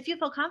honestly, if you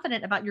feel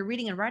confident about your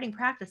reading and writing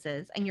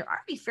practices and you're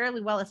already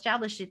fairly well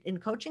established in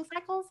coaching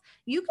cycles,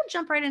 you can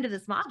jump right into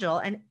this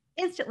module and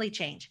instantly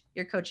change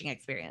your coaching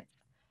experience.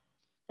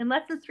 In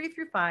lessons 3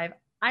 through 5,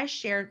 I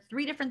share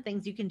 3 different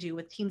things you can do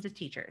with teams of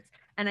teachers,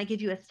 and I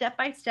give you a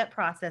step-by-step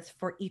process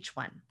for each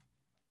one.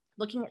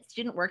 Looking at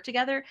student work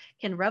together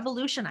can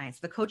revolutionize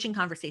the coaching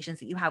conversations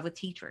that you have with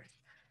teachers.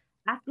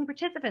 Asking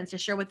participants to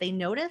share what they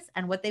notice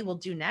and what they will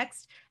do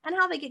next, and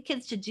how they get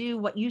kids to do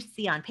what you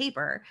see on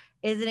paper,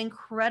 is an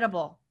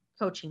incredible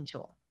coaching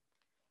tool.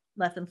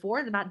 Lesson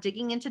 4 is about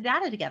digging into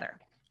data together.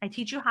 I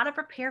teach you how to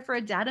prepare for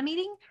a data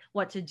meeting,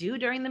 what to do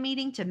during the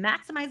meeting to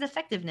maximize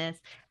effectiveness,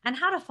 and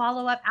how to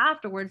follow up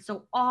afterwards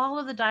so all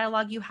of the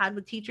dialogue you had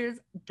with teachers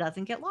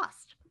doesn't get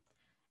lost.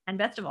 And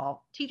best of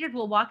all, teachers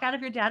will walk out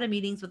of your data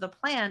meetings with a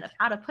plan of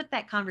how to put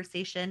that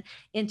conversation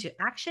into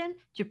action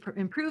to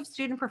improve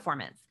student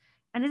performance.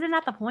 And isn't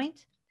that the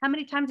point? How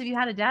many times have you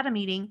had a data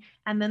meeting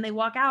and then they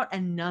walk out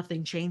and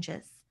nothing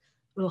changes?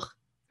 Ugh,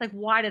 it's like,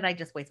 why did I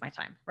just waste my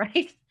time,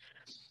 right?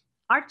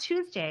 Our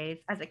Tuesdays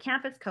as a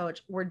campus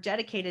coach were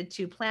dedicated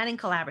to planning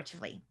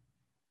collaboratively.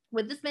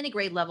 With this many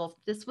grade levels,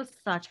 this was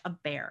such a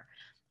bear.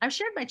 I've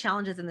shared my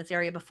challenges in this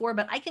area before,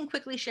 but I can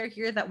quickly share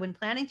here that when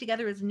planning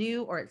together is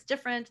new or it's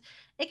different,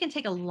 it can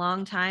take a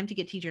long time to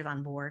get teachers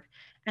on board.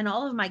 And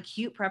all of my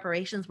cute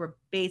preparations were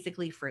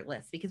basically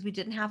fruitless because we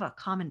didn't have a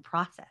common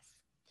process.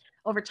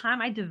 Over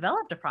time, I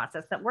developed a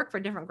process that worked for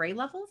different grade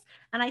levels,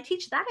 and I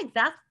teach that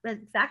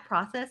exact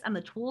process and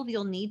the tools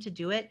you'll need to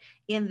do it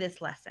in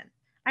this lesson.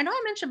 I know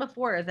I mentioned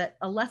before that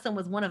a lesson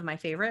was one of my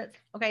favorites,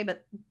 okay,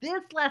 but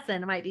this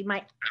lesson might be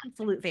my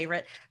absolute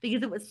favorite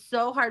because it was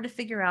so hard to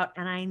figure out,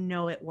 and I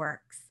know it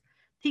works.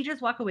 Teachers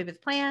walk away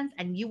with plans,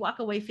 and you walk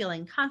away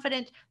feeling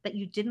confident that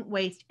you didn't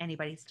waste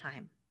anybody's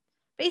time.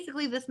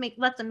 Basically, this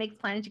lesson makes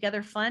planning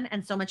together fun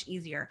and so much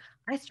easier.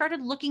 I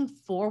started looking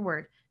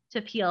forward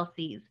to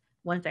PLCs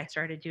once I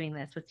started doing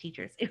this with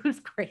teachers. It was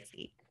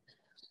crazy.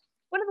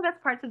 One of the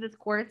best parts of this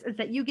course is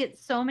that you get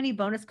so many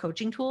bonus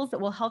coaching tools that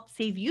will help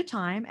save you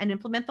time and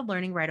implement the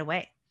learning right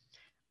away.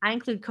 I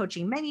include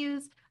coaching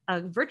menus,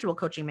 a virtual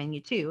coaching menu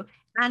too,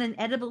 and an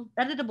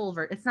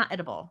it's not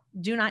edible,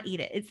 do not eat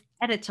it. It's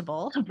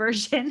editable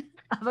version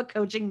of a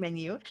coaching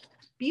menu,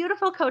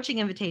 beautiful coaching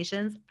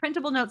invitations,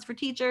 printable notes for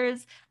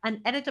teachers,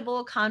 an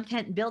editable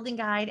content building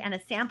guide, and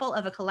a sample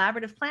of a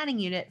collaborative planning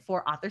unit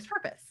for author's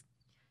purpose.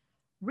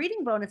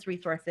 Reading bonus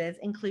resources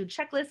include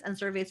checklists and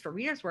surveys for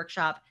Reader's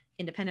Workshop,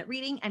 independent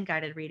reading and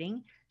guided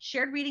reading,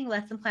 shared reading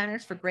lesson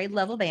planners for grade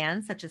level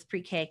bands such as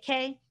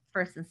pre-K,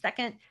 first and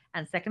second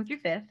through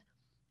fifth,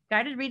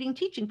 guided reading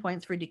teaching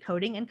points for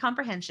decoding and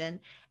comprehension,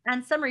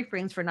 and summary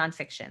frames for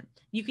nonfiction.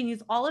 You can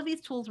use all of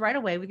these tools right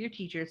away with your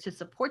teachers to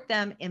support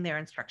them in their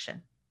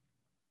instruction.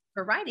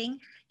 For writing,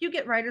 you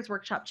get Writer's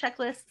Workshop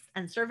checklists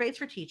and surveys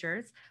for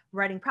teachers,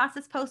 writing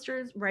process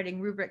posters,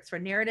 writing rubrics for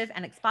narrative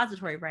and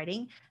expository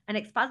writing, an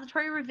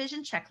expository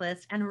revision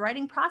checklist, and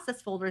writing process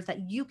folders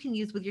that you can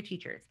use with your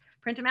teachers.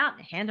 Print them out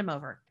and hand them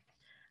over.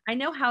 I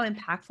know how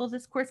impactful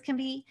this course can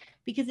be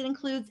because it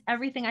includes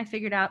everything I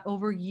figured out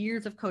over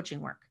years of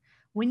coaching work.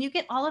 When you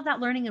get all of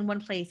that learning in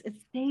one place, it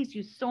saves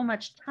you so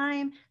much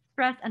time,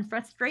 stress, and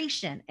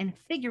frustration in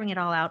figuring it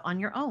all out on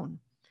your own.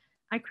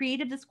 I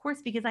created this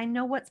course because I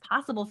know what's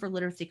possible for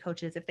literacy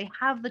coaches if they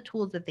have the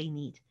tools that they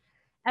need.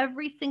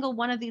 Every single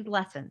one of these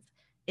lessons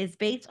is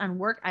based on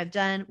work I've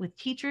done with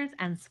teachers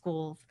and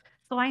schools,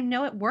 so I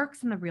know it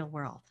works in the real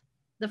world.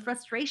 The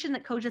frustration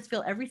that coaches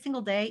feel every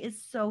single day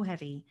is so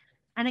heavy,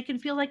 and it can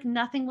feel like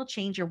nothing will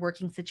change your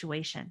working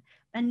situation.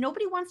 And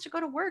nobody wants to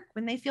go to work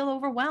when they feel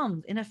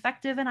overwhelmed,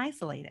 ineffective, and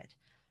isolated.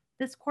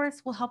 This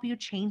course will help you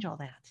change all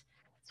that.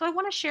 So I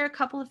want to share a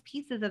couple of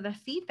pieces of the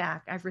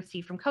feedback I've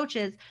received from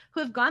coaches who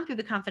have gone through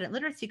the Confident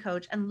Literacy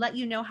Coach and let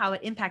you know how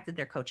it impacted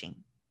their coaching.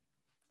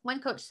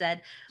 One coach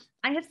said,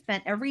 I have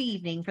spent every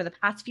evening for the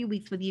past few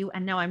weeks with you,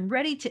 and now I'm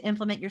ready to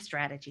implement your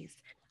strategies.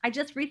 I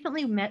just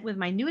recently met with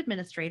my new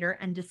administrator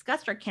and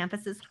discussed our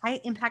campus's high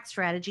impact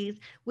strategies,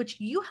 which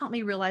you helped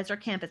me realize our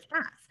campus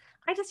has.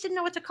 I just didn't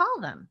know what to call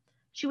them.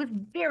 She was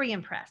very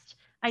impressed.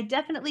 I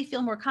definitely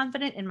feel more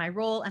confident in my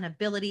role and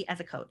ability as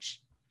a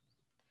coach.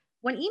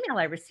 One email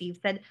I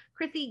received said,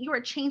 Chrissy, you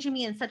are changing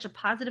me in such a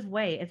positive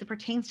way as it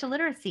pertains to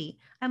literacy.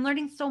 I'm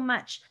learning so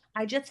much.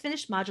 I just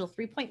finished module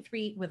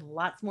 3.3 with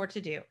lots more to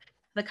do.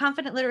 The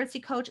Confident Literacy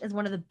Coach is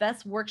one of the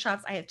best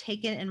workshops I have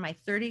taken in my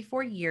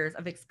 34 years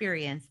of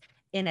experience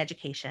in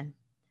education.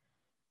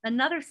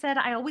 Another said,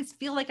 I always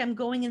feel like I'm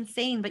going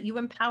insane, but you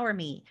empower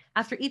me.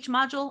 After each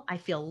module, I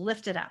feel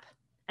lifted up.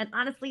 And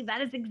honestly,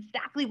 that is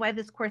exactly why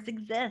this course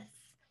exists.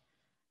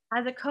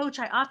 As a coach,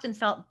 I often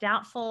felt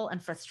doubtful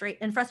and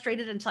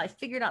frustrated until I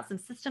figured out some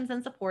systems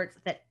and supports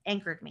that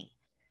anchored me.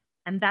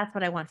 And that's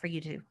what I want for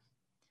you to do.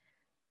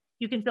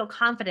 You can feel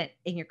confident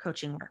in your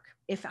coaching work.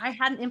 If I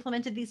hadn't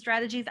implemented these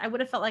strategies, I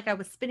would have felt like I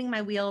was spinning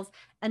my wheels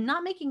and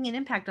not making an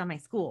impact on my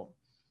school.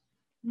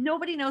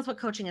 Nobody knows what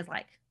coaching is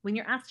like when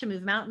you're asked to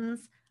move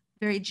mountains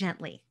very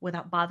gently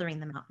without bothering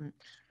the mountain.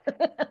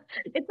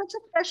 It's such a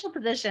special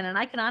position. And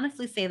I can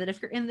honestly say that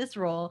if you're in this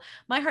role,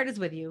 my heart is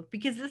with you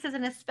because this is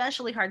an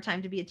especially hard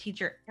time to be a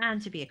teacher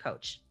and to be a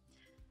coach.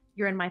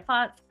 You're in my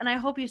thoughts, and I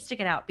hope you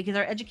stick it out because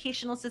our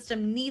educational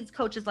system needs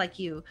coaches like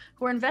you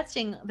who are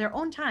investing their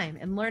own time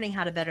in learning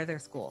how to better their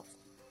schools.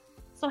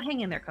 So hang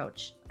in there,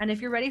 coach. And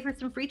if you're ready for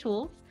some free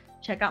tools,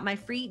 check out my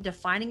free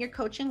Defining Your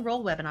Coaching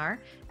Role webinar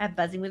at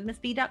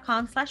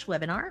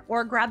buzzingwithmissb.com/webinar,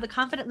 or grab the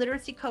Confident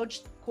Literacy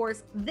Coach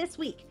course this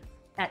week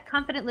at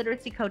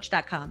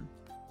confidentliteracycoach.com.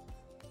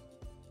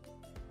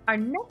 Our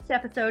next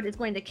episode is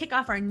going to kick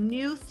off our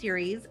new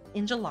series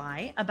in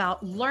July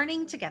about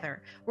learning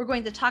together. We're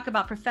going to talk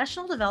about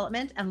professional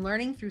development and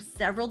learning through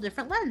several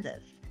different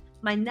lenses.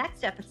 My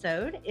next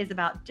episode is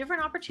about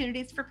different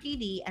opportunities for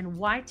PD and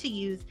why to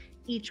use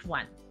each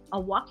one.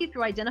 I'll walk you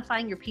through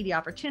identifying your PD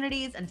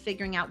opportunities and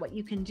figuring out what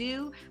you can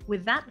do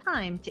with that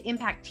time to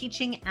impact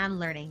teaching and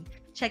learning.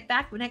 Check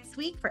back next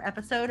week for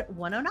episode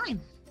 109.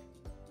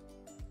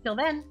 Till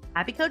then,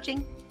 happy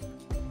coaching.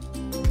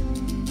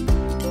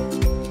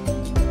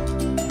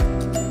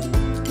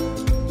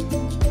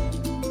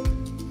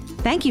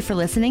 Thank you for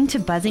listening to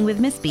Buzzing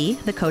with Miss B,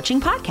 the coaching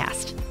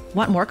podcast.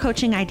 Want more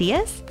coaching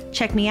ideas?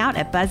 Check me out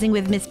at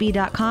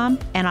buzzingwithmissb.com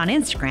and on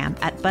Instagram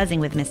at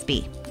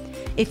buzzingwithmissb.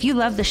 If you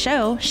love the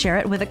show, share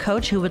it with a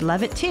coach who would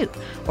love it too,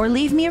 or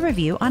leave me a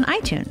review on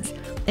iTunes.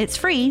 It's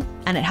free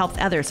and it helps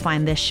others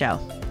find this show.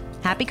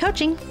 Happy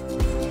coaching!